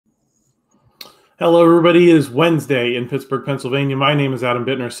Hello, everybody. It is Wednesday in Pittsburgh, Pennsylvania. My name is Adam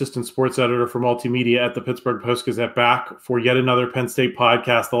Bittner, Assistant Sports Editor for Multimedia at the Pittsburgh Post-Gazette, back for yet another Penn State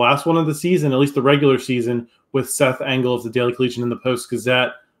podcast, the last one of the season, at least the regular season, with Seth Engle of the Daily Collegian and the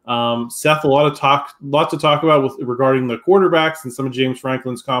Post-Gazette. Seth, lot to talk about regarding the quarterbacks and some of James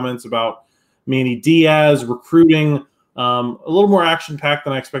Franklin's comments about Manny Diaz, recruiting. A little more action-packed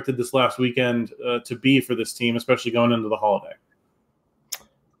than I expected this last weekend to be for this team, especially going into the holiday.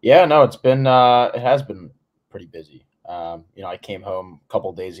 Yeah, no, it has been pretty busy. I came home a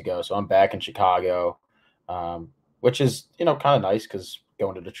couple of days ago, so I'm back in Chicago, which is, kind of nice because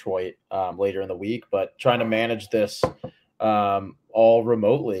going to Detroit later in the week, but trying to manage this all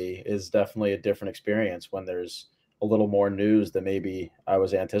remotely is definitely a different experience when there's a little more news than maybe I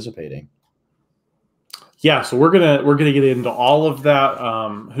was anticipating. Yeah, so we're gonna get into all of that.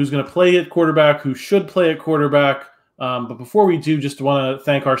 Who's gonna play at quarterback? Who should play at quarterback? But before we do, just want to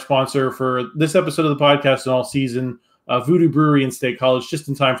thank our sponsor for this episode of the podcast and all season, Voodoo Brewery in State College, just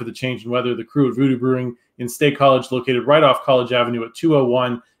in time for the change in weather. The crew at Voodoo Brewing in State College, located right off College Avenue at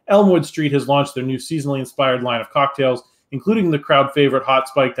 201 Elmwood Street, has launched their new seasonally inspired line of cocktails, including the crowd favorite hot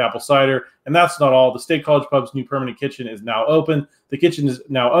spiked apple cider. And that's not all. The State College Pub's new permanent kitchen is now open. The kitchen is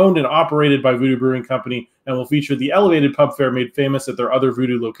now owned and operated by Voodoo Brewing Company and will feature the elevated pub fare made famous at their other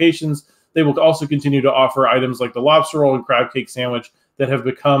Voodoo locations. They will also continue to offer items like the lobster roll and crab cake sandwich that have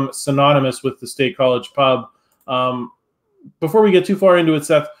become synonymous with the State College Pub. Before we get too far into it,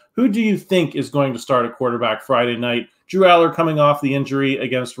 Seth, who do you think is going to start at quarterback Friday night? Drew Allar coming off the injury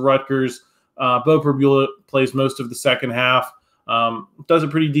against Rutgers. Beau Pribula plays most of the second half. Does a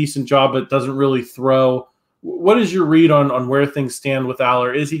pretty decent job, but doesn't really throw. What is your read on where things stand with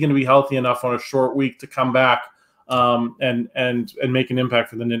Allar? Is he going to be healthy enough on a short week to come back and make an impact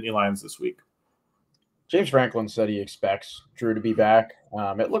for the Nittany Lions this week? James Franklin said he expects Drew to be back.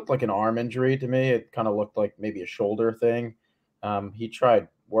 It looked like an arm injury to me. It kind of looked like maybe a shoulder thing. He tried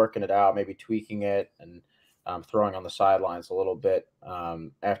working it out, maybe tweaking it and throwing on the sidelines a little bit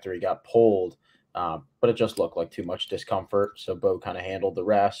after he got pulled. But it just looked like too much discomfort. So Beau kind of handled the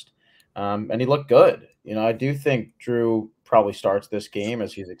rest. And he looked good. I do think Drew probably starts this game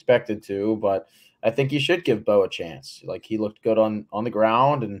as he's expected to, but I think you should give Beau a chance. Like, he looked good on the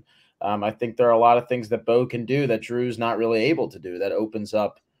ground, and I think there are a lot of things that Beau can do that Drew's not really able to do. That opens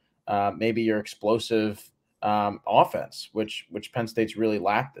up maybe your explosive offense, which Penn State's really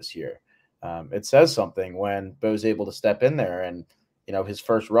lacked this year. It says something when Beau's able to step in there, and his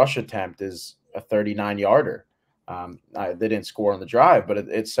first rush attempt is a 39-yarder. They didn't score on the drive, but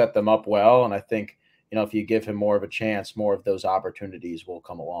it set them up well, and I think if you give him more of a chance, more of those opportunities will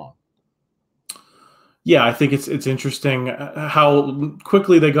come along. Yeah, I think it's interesting how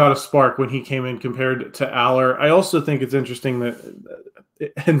quickly they got a spark when he came in compared to Allar. I also think it's interesting that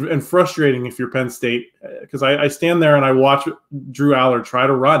and frustrating if you're Penn State, because I stand there and I watch Drew Allar try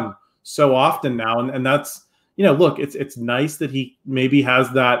to run so often now, and that's look, it's nice that he maybe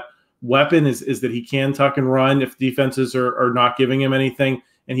has that weapon is that he can tuck and run if defenses are not giving him anything,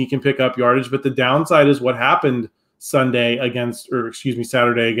 and he can pick up yardage. But the downside is what happened Saturday against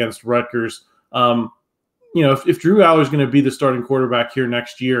Rutgers. If Drew Allar is going to be the starting quarterback here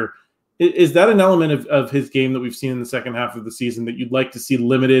next year, is that an element of his game that we've seen in the second half of the season that you'd like to see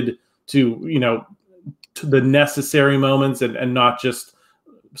limited to, to the necessary moments and not just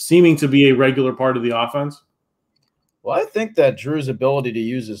seeming to be a regular part of the offense? Well, I think that Drew's ability to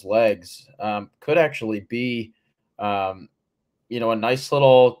use his legs could actually be, a nice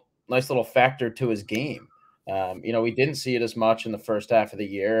little factor to his game. We didn't see it as much in the first half of the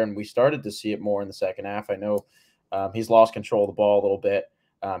year, and we started to see it more in the second half. I know he's lost control of the ball a little bit,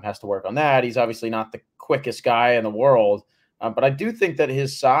 has to work on that. He's obviously not the quickest guy in the world, but I do think that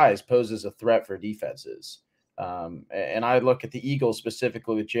his size poses a threat for defenses. And I look at the Eagles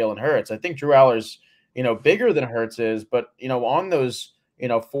specifically with Jalen Hurts. I think Drew Allar's, bigger than Hurts is, but, on those,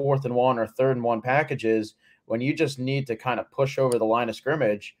 4th and 1 or 3rd and 1 packages, when you just need to kind of push over the line of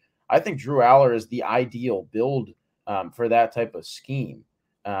scrimmage, I think Drew Allar is the ideal build for that type of scheme.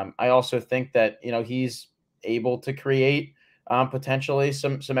 I also think that, he's able to create potentially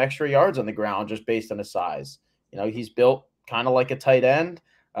some extra yards on the ground just based on his size. He's built kind of like a tight end.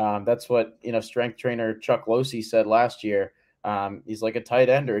 That's what, strength trainer Chuck Losey said last year. He's like a tight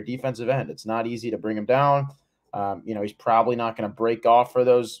end or a defensive end. It's not easy to bring him down. He's probably not going to break off for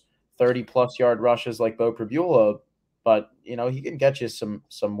those 30-plus yard rushes like Beau Pribula, but he can get you some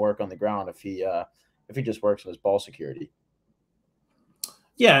work on the ground if he just works on his ball security.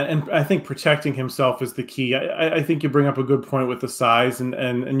 Yeah, and I think protecting himself is the key. I think you bring up a good point with the size,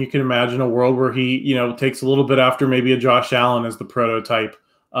 and you can imagine a world where he takes a little bit after maybe a Josh Allen as the prototype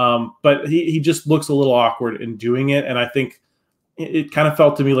But he just looks a little awkward in doing it. And I think it kind of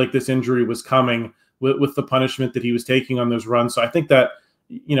felt to me like this injury was coming with the punishment that he was taking on those runs. So I think that,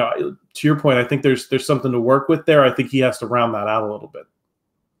 to your point, I think there's something to work with there. I think he has to round that out a little bit.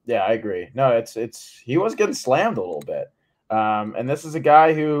 Yeah, I agree. No, he was getting slammed a little bit. And this is a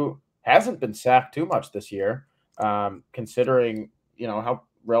guy who hasn't been sacked too much this year, considering, how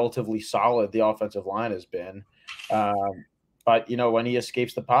relatively solid the offensive line has been. But, when he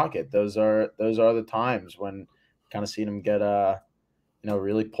escapes the pocket, those are the times when kind of seen him get,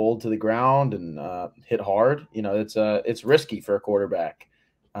 really pulled to the ground and hit hard. It's risky for a quarterback.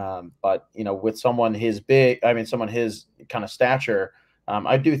 But, with someone his kind of stature,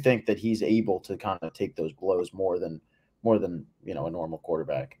 I do think that he's able to kind of take those blows more than a normal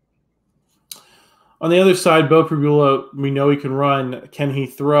quarterback. On the other side, Beau Pribula, we know he can run. Can he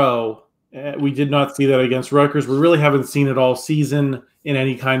throw? We did not see that against Rutgers. We really haven't seen it all season in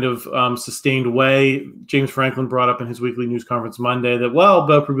any kind of sustained way. James Franklin brought up in his weekly news conference Monday that,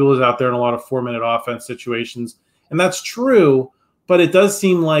 Beau Pribula is out there in a lot of 4-minute offense situations. And that's true, but it does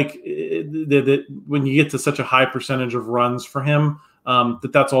seem like that when you get to such a high percentage of runs for him,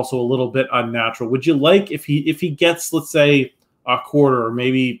 that's also a little bit unnatural. Would you like if he gets, let's say, a quarter or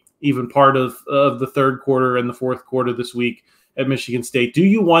maybe even part of the third quarter and the fourth quarter this week at Michigan State, do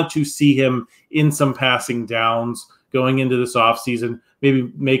you want to see him in some passing downs going into this offseason,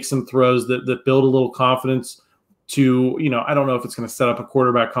 maybe make some throws that build a little confidence to, I don't know if it's going to set up a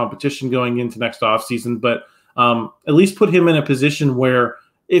quarterback competition going into next offseason, but at least put him in a position where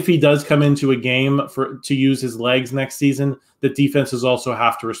if he does come into a game to use his legs next season, the defenses also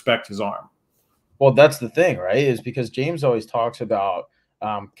have to respect his arm. Well, that's the thing, right? Is because James always talks about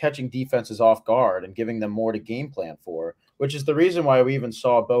catching defenses off guard and giving them more to game plan for, which is the reason why we even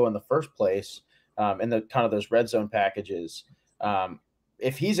saw Beau in the first place in the kind of those red zone packages.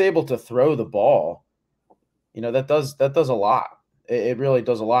 If he's able to throw the ball, that does a lot. It really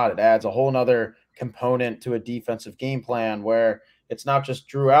does a lot. It adds a whole nother component to a defensive game plan where it's not just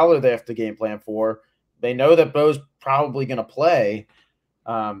Drew Allar they have to game plan for. They know that Beau's probably going to play.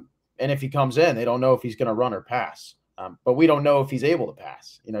 And if he comes in, they don't know if he's going to run or pass. But we don't know if he's able to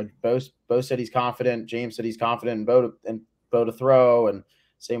pass. Beau said he's confident. James said he's confident in Beau to throw, and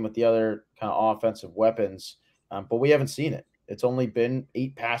same with the other kind of offensive weapons. But we haven't seen it. It's only been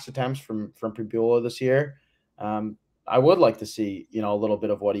 8 pass attempts from Pribula this year. I would like to see, a little bit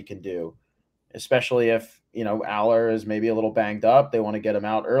of what he can do, especially if, Allar is maybe a little banged up. They want to get him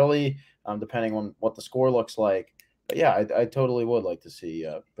out early, depending on what the score looks like. But yeah, I totally would like to see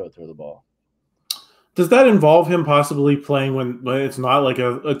Beau throw the ball. Does that involve him possibly playing when it's not like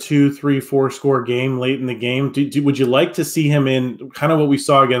a 2, 3, 4 score game late in the game? Would you like to see him in kind of what we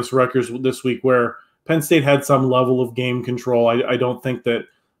saw against Rutgers this week, where Penn State had some level of game control? I don't think that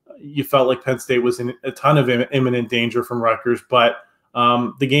you felt like Penn State was in a ton of imminent danger from Rutgers, but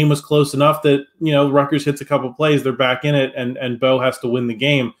the game was close enough that, Rutgers hits a couple plays, they're back in it, and Beau has to win the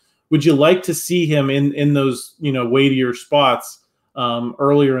game. Would you like to see him in those, weightier spots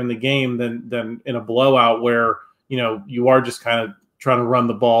earlier in the game than in a blowout where, you are just kind of trying to run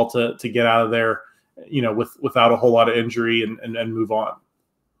the ball to get out of there, without a whole lot of injury and move on?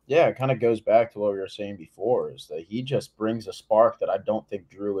 Yeah, it kind of goes back to what we were saying before, is that he just brings a spark that I don't think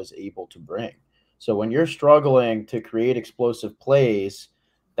Drew is able to bring. So when you're struggling to create explosive plays,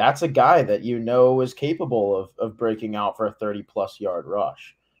 that's a guy that is capable of breaking out for a 30-plus yard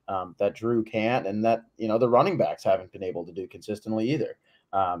rush. That Drew can't, and that, the running backs haven't been able to do consistently either.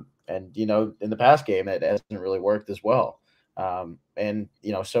 And, in the pass game, it hasn't really worked as well. And,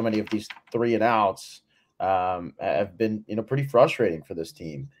 so many of these 3 and outs have been, pretty frustrating for this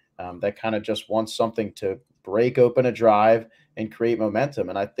team. That kind of just wants something to break open a drive and create momentum.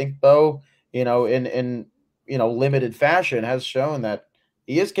 And I think Beau, in limited fashion, has shown that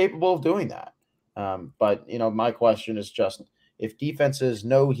he is capable of doing that. But, my question is just, if defenses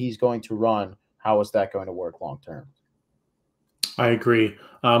know he's going to run, how is that going to work long term? I agree.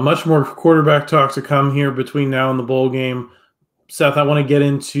 Much more quarterback talk to come here between now and the bowl game. Seth, I want to get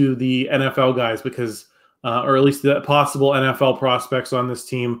into the NFL guys because, or at least the possible NFL prospects on this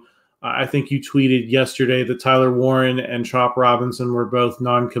team. I think you tweeted yesterday that Tyler Warren and Chop Robinson were both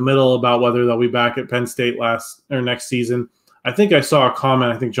non-committal about whether they'll be back at Penn State next season. I think I saw a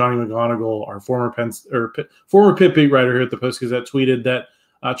comment. I think Johnny McGonigal, our former Pitt beat writer here at the Post-Gazette, tweeted that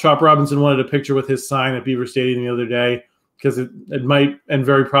Chop Robinson wanted a picture with his sign at Beaver Stadium the other day because it might and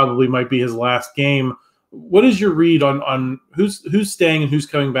very probably might be his last game. What is your read on who's staying and who's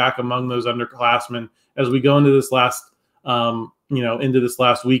coming back among those underclassmen as we go into this last into this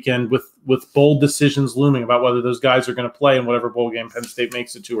last weekend with bold decisions looming about whether those guys are going to play in whatever bowl game Penn State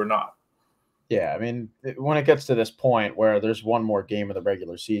makes it to or not. Yeah, I mean, when it gets to this point where there's one more game of the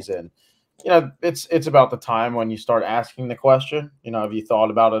regular season, it's about the time when you start asking the question, have you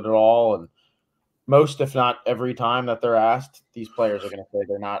thought about it at all? And most, if not every time that they're asked, these players are going to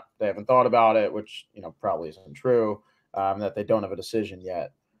say they haven't thought about it, which, probably isn't true, that they don't have a decision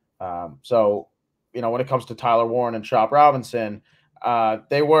yet. So, when it comes to Tyler Warren and Chop Robinson,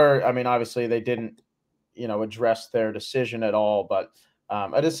 obviously they didn't, address their decision at all, but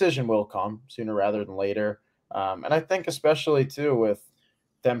a decision will come sooner rather than later. And I think especially too with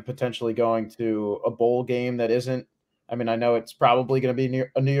them potentially going to a bowl game that isn't, I know it's probably going to be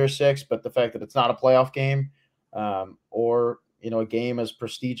a New Year's Six, but the fact that it's not a playoff game or, a game as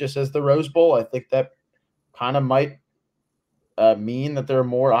prestigious as the Rose Bowl, I think that kind of might mean that there are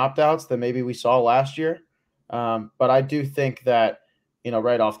more opt-outs than maybe we saw last year. But I do think that,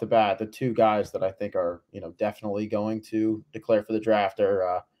 right off the bat, the two guys that I think are, definitely going to declare for the draft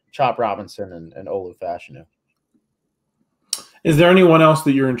are Chop Robinson and Olu Fashanu. Is there anyone else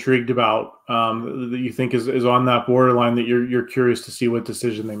that you're intrigued about that you think is on that borderline that you're curious to see what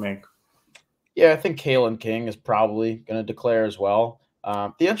decision they make? Yeah, I think Kalen King is probably going to declare as well.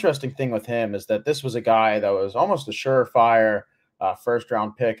 The interesting thing with him is that this was a guy that was almost a surefire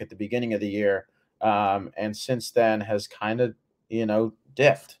first-round pick at the beginning of the year, and since then has kind of,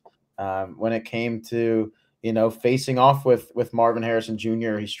 dipped. When it came to, facing off with Marvin Harrison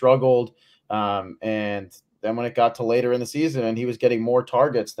Jr., he struggled, and then when it got to later in the season and he was getting more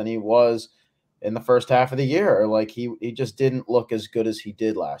targets than he was in the first half of the year, like he just didn't look as good as he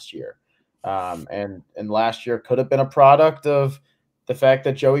did last year. And last year could have been a product of the fact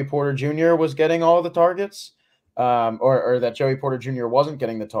that Joey Porter Jr. was getting all the targets, or that Joey Porter Jr. wasn't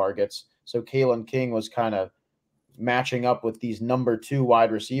getting the targets. So Kalen King was kind of matching up with these number 2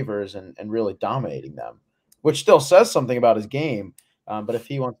 wide receivers and really dominating them, which still says something about his game. But if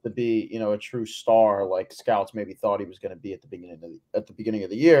he wants to be, a true star, like scouts maybe thought he was going to be at the beginning of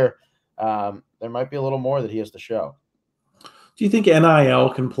the year, there might be a little more that he has to show. Do you think NIL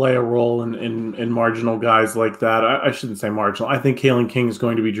can play a role in marginal guys like that? I shouldn't say marginal. I think Kalen King is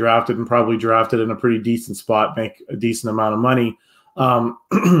going to be drafted and probably drafted in a pretty decent spot, make a decent amount of money.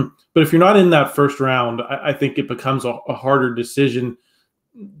 But if you're not in that first round, I think it becomes a harder decision.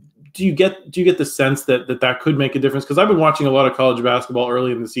 Do you get the sense that could make a difference? Because I've been watching a lot of college basketball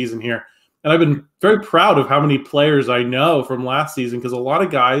early in the season here, and I've been very proud of how many players I know from last season, because a lot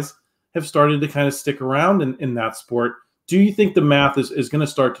of guys have started to kind of stick around in that sport. Do you think the math is going to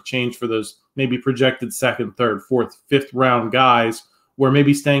start to change for those maybe projected second, third, fourth, fifth round guys, where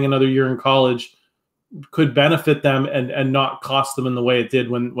maybe staying another year in college could benefit them and not cost them in the way it did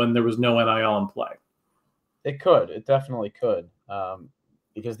when there was no NIL in play? It could. It definitely could.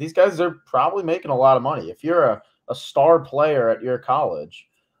 Because these guys are probably making a lot of money. If you're a star player at your college,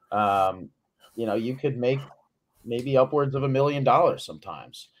 you could make maybe upwards of $1 million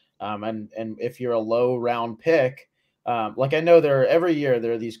sometimes. And if you're a low round pick, like I know every year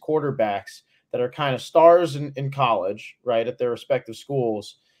there are these quarterbacks that are kind of stars in college, right, at their respective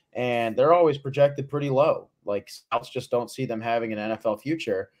schools, and they're always projected pretty low. Like scouts just don't see them having an NFL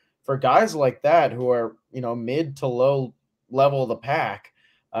future. For guys like that who are, mid to low level of the pack,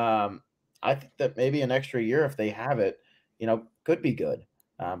 I think that maybe an extra year, if they have it, could be good,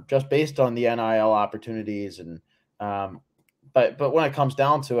 just based on the NIL opportunities. And but when it comes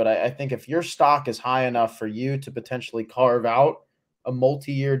down to it, I think if your stock is high enough for you to potentially carve out a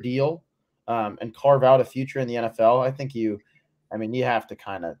multi-year deal and carve out a future in the NFL, I think you have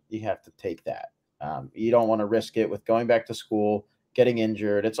to take that. You don't want to risk it with going back to school, getting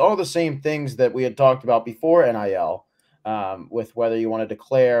injured. It's all the same things that we had talked about before NIL. With whether you want to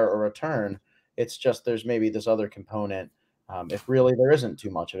declare or return, it's just there's maybe this other component if really there isn't too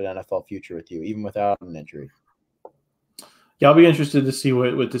much of an NFL future with you, even without an injury. Yeah, I'll be interested to see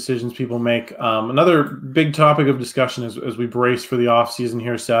what decisions people make. Another big topic of discussion as we brace for the offseason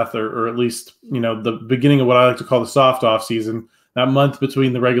here, Seth, or at least the beginning of what I like to call the soft offseason, that month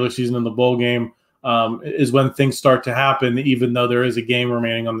between the regular season and the bowl game, is when things start to happen, even though there is a game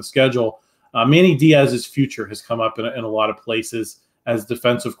remaining on the schedule. Manny Diaz's future has come up in a lot of places as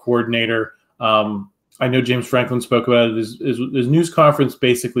defensive coordinator. I know James Franklin spoke about it. His news conference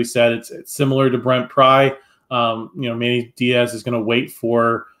basically said it's similar to Brent Pry. Manny Diaz is going to wait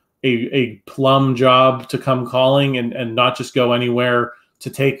for a plum job to come calling and not just go anywhere to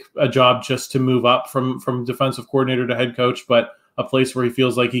take a job just to move up from defensive coordinator to head coach, but a place where he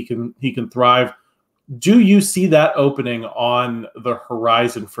feels like he can thrive. Do you see that opening on the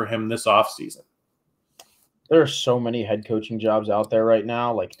horizon for him this offseason? there are so many head coaching jobs out there right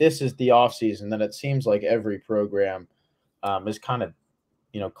now. Like, this is the offseason, then it seems like every program is kind of,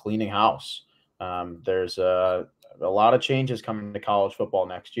 cleaning house. There's a lot of changes coming to college football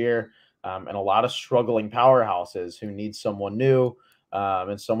next year, and a lot of struggling powerhouses who need someone new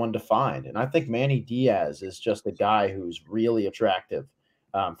and someone defined. And I think Manny Diaz is just a guy who's really attractive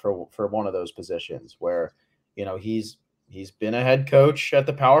for one of those positions where, he's been a head coach at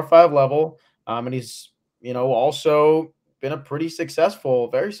the Power 5 level, and he's also been a very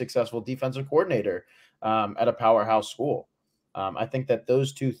successful defensive coordinator at a powerhouse school. I think that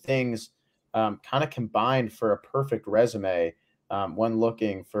those two things kind of combined for a perfect resume when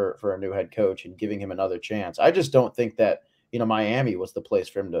looking for a new head coach and giving him another chance. I just don't think that, Miami was the place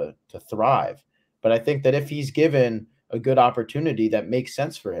for him to thrive. But I think that if he's given a good opportunity that makes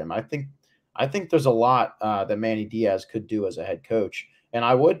sense for him, I think there's a lot that Manny Diaz could do as a head coach. And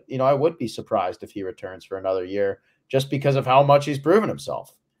I would be surprised if he returns for another year just because of how much he's proven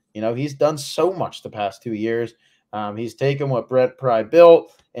himself. He's done so much the past 2 years. He's taken what Beau Pribula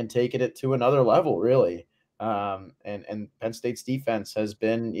built and taken it to another level, really. And Penn State's defense has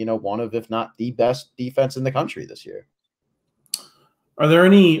been, one of, if not the best defense in the country this year. Are there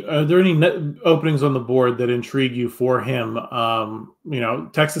any openings on the board that intrigue you for him?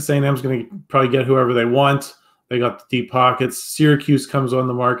 Texas A&M is going to probably get whoever they want. They got the deep pockets. Syracuse comes on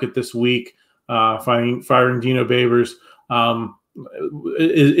the market this week, firing Dino Babers.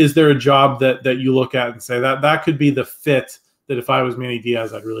 Is there a job that you look at and say that could be the fit that if I was Manny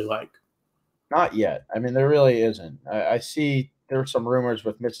Diaz, I'd really like? Not yet. I mean, there really isn't. I see there were some rumors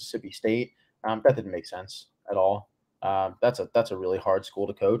with Mississippi State. That didn't make sense at all. That's a really hard school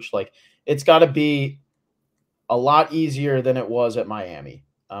to coach. Like, it's got to be a lot easier than it was at Miami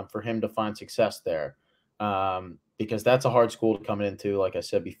for him to find success there, because that's a hard school to come into. Like I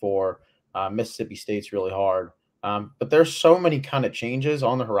said before, Mississippi State's really hard. But there's so many kind of changes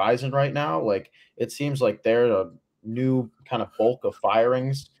on the horizon right now. Like, it seems like there's a new kind of bulk of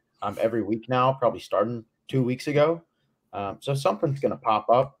firings every week now, probably starting 2 weeks ago. So something's going to pop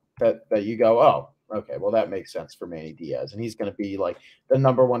up that you go, oh, okay, well, that makes sense for Manny Diaz, and he's going to be like the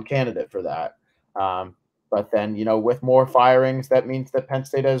number one candidate for that. But then, with more firings, that means that Penn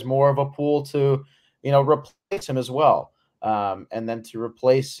State has more of a pool to, replace him as well, and then to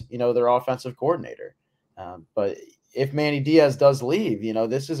replace, their offensive coordinator. But if Manny Diaz does leave,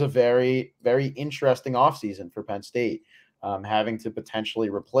 this is a very, very interesting offseason for Penn State, having to potentially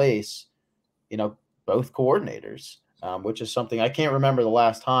replace, both coordinators, which is something I can't remember the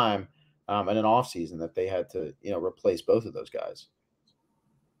last time in an offseason that they had to, replace both of those guys.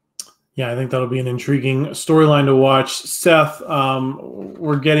 Yeah, I think that'll be an intriguing storyline to watch. Seth,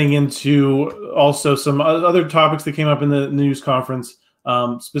 we're getting into also some other topics that came up in the news conference.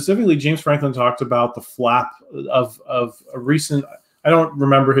 Specifically, James Franklin talked about the flap of a recent, I don't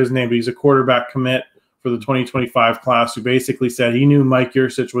remember his name, but he's a quarterback commit for the 2025 class who basically said he knew Mike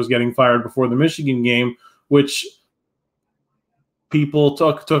Yurcich was getting fired before the Michigan game, which people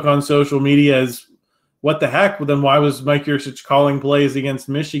took on social media as, what the heck? Well, then why was Mike Yurcich calling plays against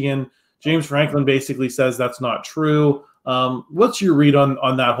Michigan? James Franklin basically says that's not true. What's your read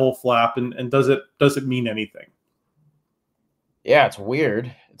on that whole flap, and does it mean anything? Yeah, it's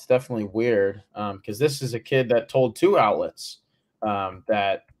weird. It's definitely weird because this is a kid that told two outlets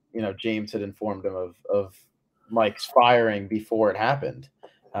that, James had informed him of Mike's firing before it happened.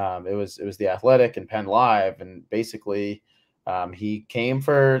 It was The Athletic and Penn Live, and basically he came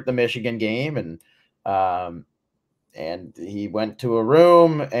for the Michigan game, and he went to a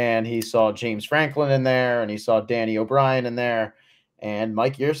room and he saw James Franklin in there and he saw Danny O'Brien in there, and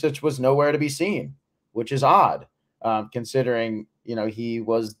Mike Yurcich was nowhere to be seen, which is odd. Considering, he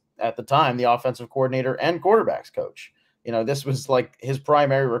was at the time the offensive coordinator and quarterbacks coach. This was like his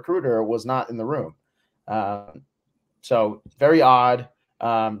primary recruiter was not in the room. So very odd.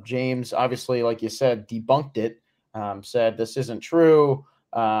 James, obviously, like you said, debunked it, said this isn't true.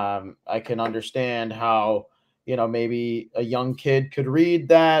 I can understand how, maybe a young kid could read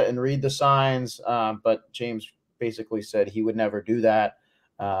that and read the signs. But James basically said he would never do that.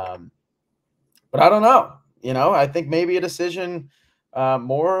 But I don't know. I think maybe a decision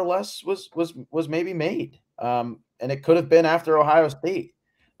more or less was maybe made. And it could have been after Ohio State.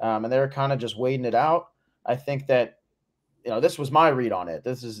 And they were kind of just waiting it out. I think that, this was my read on it.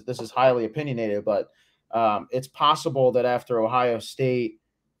 This is highly opinionated, but it's possible that after Ohio State,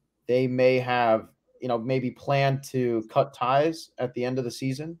 they may have, maybe planned to cut ties at the end of the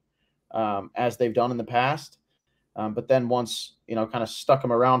season, as they've done in the past. But then once, kind of stuck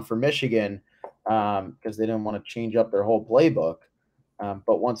them around for Michigan, because they didn't want to change up their whole playbook.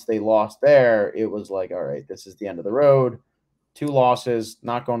 But once they lost there, it was like, all right, this is the end of the road. 2 losses,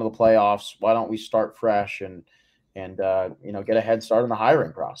 not going to the playoffs. Why don't we start fresh and get a head start on the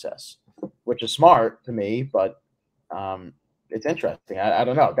hiring process, which is smart to me, but it's interesting. I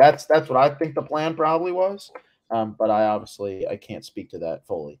don't know. That's what I think the plan probably was, but I can't speak to that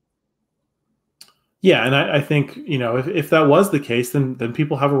fully. Yeah, and I think, if that was the case, then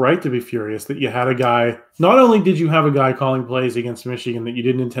people have a right to be furious that you had a guy. Not only did you have a guy calling plays against Michigan that you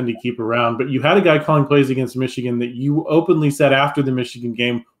didn't intend to keep around, but you had a guy calling plays against Michigan that you openly said after the Michigan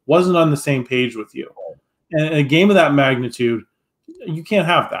game wasn't on the same page with you. And in a game of that magnitude, you can't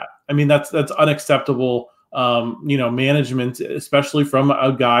have that. I mean, that's unacceptable. Management, especially from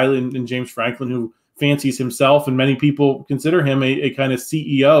a guy in James Franklin who fancies himself, and many people consider him a kind of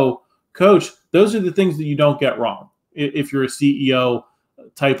CEO coach. Those are the things that you don't get wrong if you're a CEO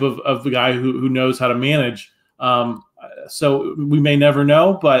type of the guy who knows how to manage. So we may never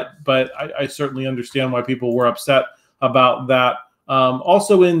know, but I certainly understand why people were upset about that.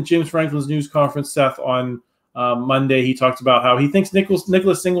 Also in James Franklin's news conference, Seth, on Monday, he talked about how he thinks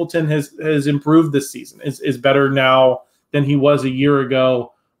Nicholas Singleton has improved this season, is better now than he was a year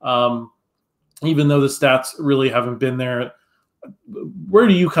ago, even though the stats really haven't been there. Where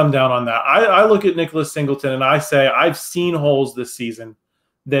do you come down on that? I look at Nicholas Singleton and I say I've seen holes this season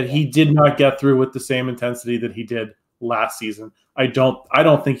that he did not get through with the same intensity that he did last season. I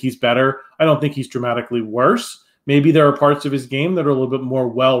don't think he's better. I don't think he's dramatically worse. Maybe there are parts of his game that are a little bit more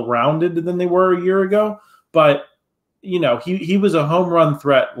well-rounded than they were a year ago. But he was a home run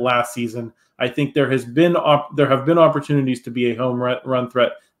threat last season. I think there have been opportunities to be a home run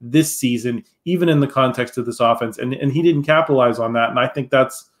threat this season, even in the context of this offense, and he didn't capitalize on that. And I think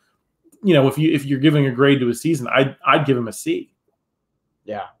that's, if you're giving a grade to a season, I'd give him a C.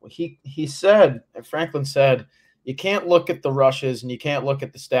 Yeah, well, Franklin said, you can't look at the rushes and you can't look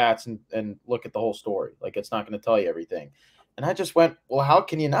at the stats and look at the whole story. Like, it's not going to tell you everything. And I just went, well, how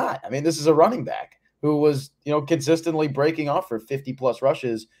can you not? I mean, this is a running back who was, consistently breaking off for 50-plus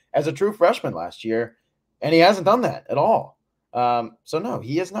rushes as a true freshman last year, and he hasn't done that at all. So, no,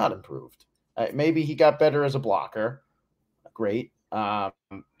 he has not improved. Maybe he got better as a blocker. Great.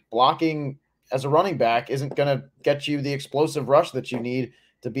 Blocking as a running back isn't going to get you the explosive rush that you need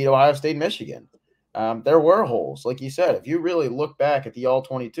to beat Ohio State and Michigan. There were holes. Like you said, if you really look back at the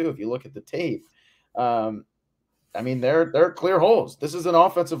All-22, if you look at the tape, there are clear holes. This is an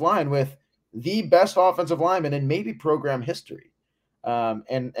offensive line with the best offensive lineman in maybe program history.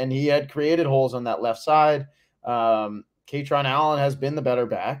 And he had created holes on that left side. Katron Allen has been the better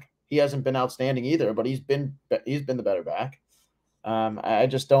back. He hasn't been outstanding either, but he's been the better back. I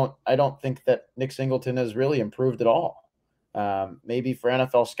don't think that Nick Singleton has really improved at all. Maybe for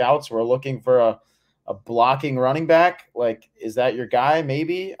NFL scouts, we're looking for a blocking running back. Like, is that your guy?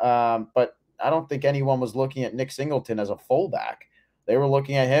 Maybe. But I don't think anyone was looking at Nick Singleton as a fullback. They were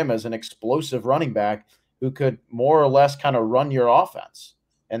looking at him as an explosive running back who could more or less kind of run your offense.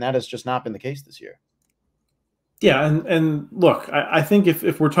 And that has just not been the case this year. Yeah, and look, I think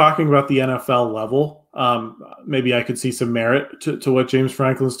if we're talking about the NFL level, maybe I could see some merit to what James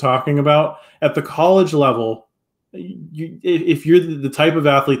Franklin's talking about. At the college level, if you're the type of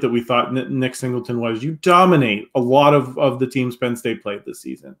athlete that we thought Nick Singleton was, you dominate a lot of the teams Penn State played this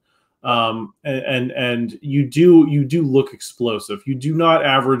season. And you do look explosive. You do not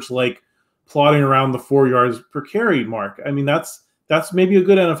average like plodding around the 4 yards per carry mark. I mean, that's maybe a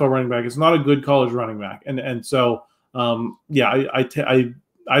good NFL running back. It's not a good college running back. And so, I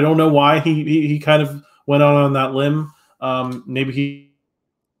don't know why he kind of went out on that limb. Maybe he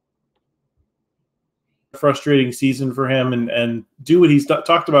frustrating season for him and do what he's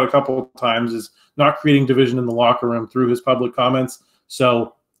talked about a couple of times is not creating division in the locker room through his public comments.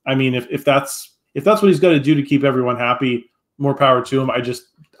 So, I mean, if that's what he's got to do to keep everyone happy, more power to him. I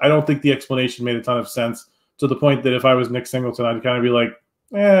don't think the explanation made a ton of sense, to the point that if I was Nick Singleton, I'd kind of be like,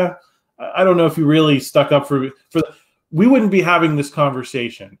 I don't know if you really stuck up for we wouldn't be having this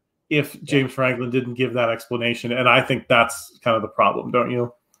conversation if James Franklin didn't give that explanation. And I think that's kind of the problem, don't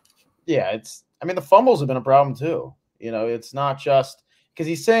you? Yeah, the fumbles have been a problem too. It's not just because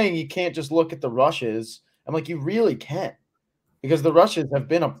he's saying you can't just look at the rushes. I'm like, you really can. Because the rushes have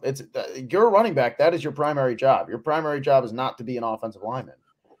been you're a running back. That is your primary job. Your primary job is not to be an offensive lineman.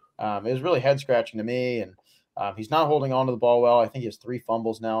 It was really head scratching to me, and he's not holding on to the ball well. I think he has 3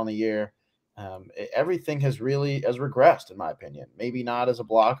 fumbles now in the year. Everything has regressed, in my opinion. Maybe not as a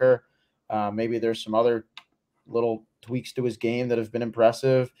blocker. Maybe there's some other little tweaks to his game that have been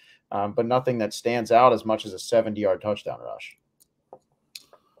impressive, but nothing that stands out as much as a 70-yard touchdown rush.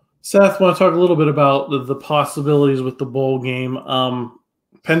 Seth, want to talk a little bit about the possibilities with the bowl game.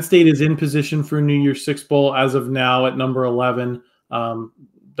 Penn State is in position for New Year's Six Bowl as of now at number 11.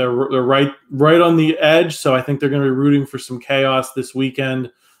 They're right on the edge, so I think they're going to be rooting for some chaos this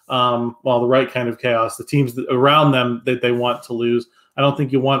weekend. The right kind of chaos. The teams around them that they want to lose. I don't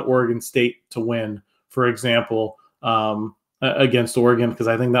think you want Oregon State to win, for example, against Oregon, because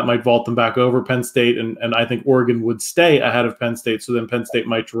I think that might vault them back over Penn State, and I think Oregon would stay ahead of Penn State, so then Penn State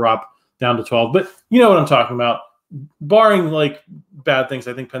might drop down to 12. But you know what I'm talking about. Barring like bad things,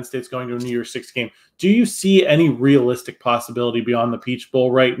 I think Penn State's going to a New Year's Six game. Do you see any realistic possibility beyond the Peach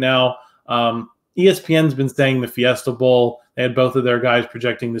Bowl right now? ESPN's been saying the Fiesta Bowl. They had both of their guys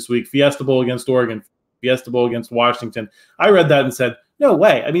projecting this week. Fiesta Bowl against Oregon, Fiesta Bowl against Washington. I read that and said, no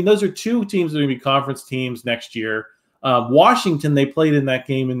way. I mean, those are two teams that are going to be conference teams next year. Washington, they played in that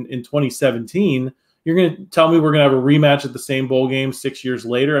game in 2017. You're going to tell me we're going to have a rematch at the same bowl game 6 years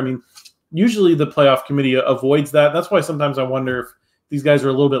later? I mean, usually the playoff committee avoids that. That's why sometimes I wonder if these guys are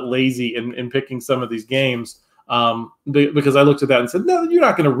a little bit lazy in picking some of these games, because I looked at that and said, no, you're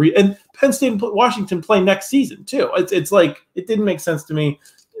not going to and Penn State and Washington play next season too. It's like it didn't make sense to me.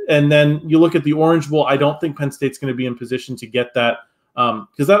 And then you look at the Orange Bowl. I don't think Penn State's going to be in position to get that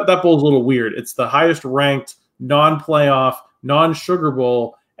because that bowl is a little weird. It's the highest ranked non-playoff, non-Sugar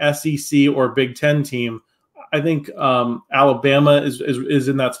Bowl SEC or Big Ten team. I think Alabama is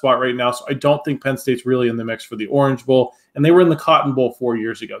in that spot right now, so I don't think Penn State's really in the mix for the Orange Bowl, and they were in the Cotton Bowl 4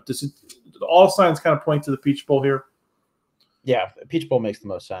 years ago. All signs kind of point to the Peach Bowl here? Yeah, Peach Bowl makes the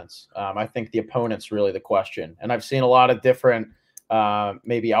most sense. I think the opponent's really the question, and I've seen a lot of different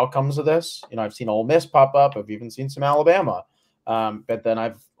maybe outcomes of this. You know, I've seen Ole Miss pop up. I've even seen some Alabama, but then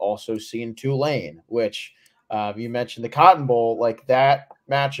I've also seen Tulane, which you mentioned the Cotton Bowl, like that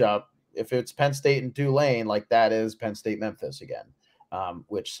matchup. If it's Penn State and Tulane, like that is Penn State Memphis again,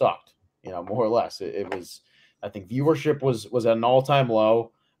 which sucked, you know, more or less. It was, I think viewership was at an all-time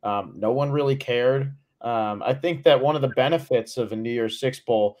low. No one really cared. I think that one of the benefits of a New Year's Six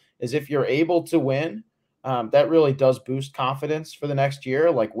Bowl is if you're able to win, that really does boost confidence for the next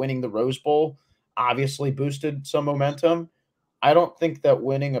year. Like winning the Rose Bowl obviously boosted some momentum. I don't think that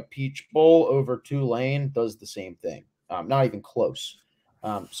winning a Peach Bowl over Tulane does the same thing. Not even close.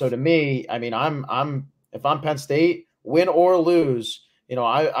 So to me, I mean, if I'm Penn State, win or lose, you know,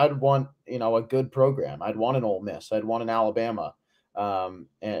 I'd want, you know, a good program. I'd want an Ole Miss. I'd want an Alabama.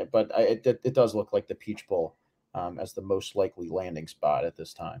 But it does look like the Peach Bowl as the most likely landing spot at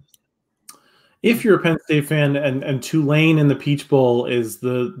this time. If you're a Penn State fan and Tulane in the Peach Bowl is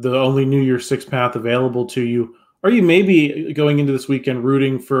the only New Year's Six path available to you, are you maybe going into this weekend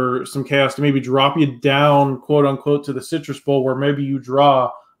rooting for some chaos to maybe drop you down, quote unquote, to the Citrus Bowl, where maybe you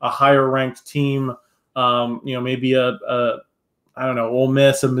draw a higher ranked team, you know, maybe I don't know, Ole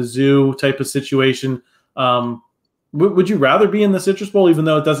Miss, a Mizzou type of situation? Would you rather be in the Citrus Bowl, even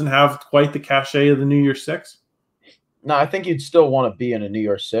though it doesn't have quite the cachet of the New Year's Six? No, I think you'd still want to be in a New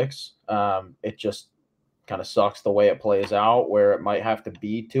Year's Six. It just kind of sucks the way it plays out, where it might have to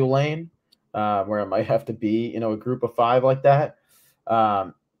be Tulane. Where it might have to be, you know, a group of five like that.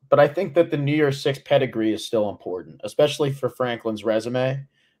 But I think that the New Year's Six pedigree is still important, especially for Franklin's resume,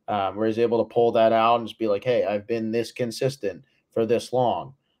 where he's able to pull that out and just be like, hey, I've been this consistent for this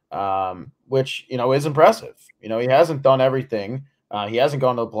long, which, you know, is impressive. You know, he hasn't done everything. He hasn't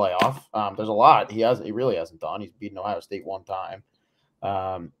gone to the playoff. There's a lot he really hasn't done. He's beaten Ohio State one time.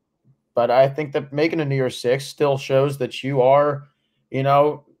 But I think that making a New Year's Six still shows that you are, you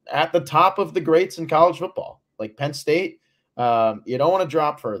know, at the top of the greats in college football. Like Penn State, you don't want to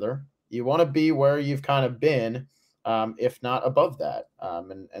drop further. You want to be where you've kind of been, if not above that.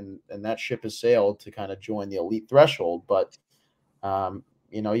 And that ship has sailed to kind of join the elite threshold. But,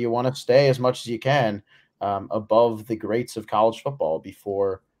 you know, you want to stay as much as you can above the greats of college football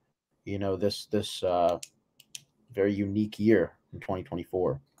before, you know, this very unique year in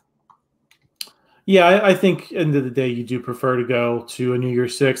 2024. Yeah, I think end of the day, you do prefer to go to a New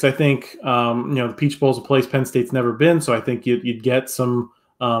Year's Six. I think, you know, the Peach Bowl is a place Penn State's never been, so I think you'd get some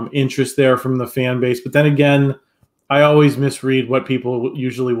interest there from the fan base. But then again, I always misread what people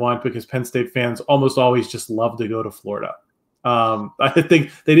usually want, because Penn State fans almost always just love to go to Florida. I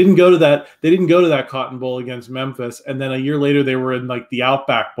think they didn't go to that. They didn't go to that Cotton Bowl against Memphis, and then a year later they were in like the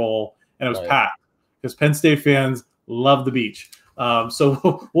Outback Bowl, and it was packed because Penn State fans love the beach.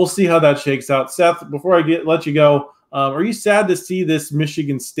 So we'll see how that shakes out. Seth, before I let you go, are you sad to see this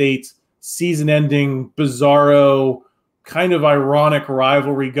Michigan State season-ending, bizarro, kind of ironic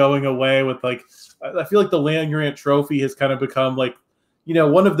rivalry going away with, like, I feel like the Land-Grant Trophy has kind of become like, you know,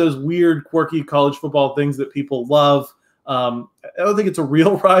 one of those weird, quirky college football things that people love. I don't think it's a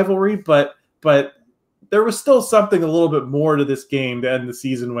real rivalry, but there was still something a little bit more to this game to end the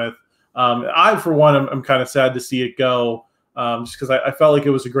season with. I, for one, I'm kind of sad to see it go, just because I felt like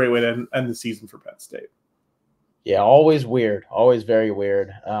it was a great way to end the season for Penn State. Yeah, always weird, always very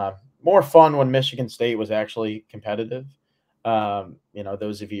weird. More fun when Michigan State was actually competitive.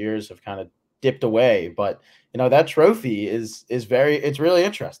 Those years have kind of dipped away, but that trophy is it's really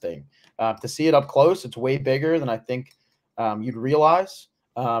interesting to see it up close. It's way bigger than I think you'd realize,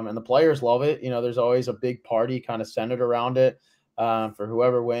 and the players love it. There's always a big party kind of centered around it for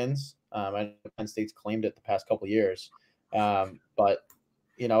whoever wins. I know Penn State's claimed it the past couple of years, but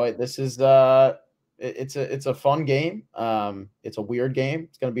this is it's a fun game. It's a weird game.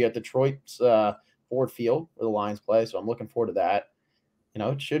 It's going to be at Detroit's Ford Field where the Lions play, so I'm looking forward to that.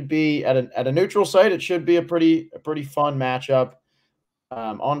 It should be at a neutral site. It should be a pretty fun matchup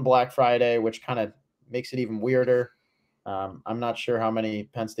on Black Friday, which kind of makes it even weirder. I'm not sure how many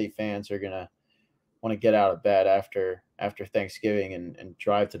Penn State fans are gonna want to get out of bed after Thanksgiving and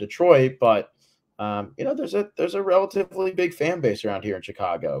drive to Detroit, but there's a relatively big fan base around here in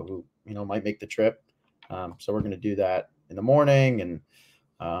Chicago who might make the trip. So we're going to do that in the morning, and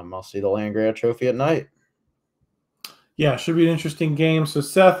I'll see the Landgraf Trophy at night. Yeah, should be an interesting game. So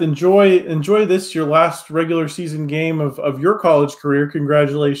Seth, enjoy this, your last regular season game of your college career.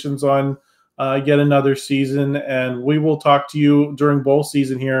 Congratulations on yet another season, and we will talk to you during bowl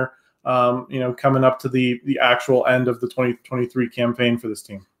season here. Coming up to the actual end of the 2023 campaign for this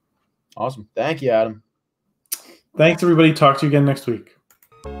team. Awesome. Thank you, Adam. Thanks, everybody. Talk to you again next week.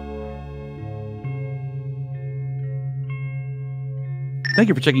 Thank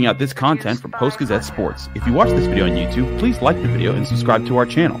you for checking out this content from Post-Gazette Sports. If you watch this video on YouTube, please like the video and subscribe to our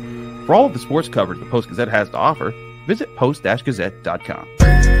channel. For all of the sports coverage the Post-Gazette has to offer, visit post-gazette.com.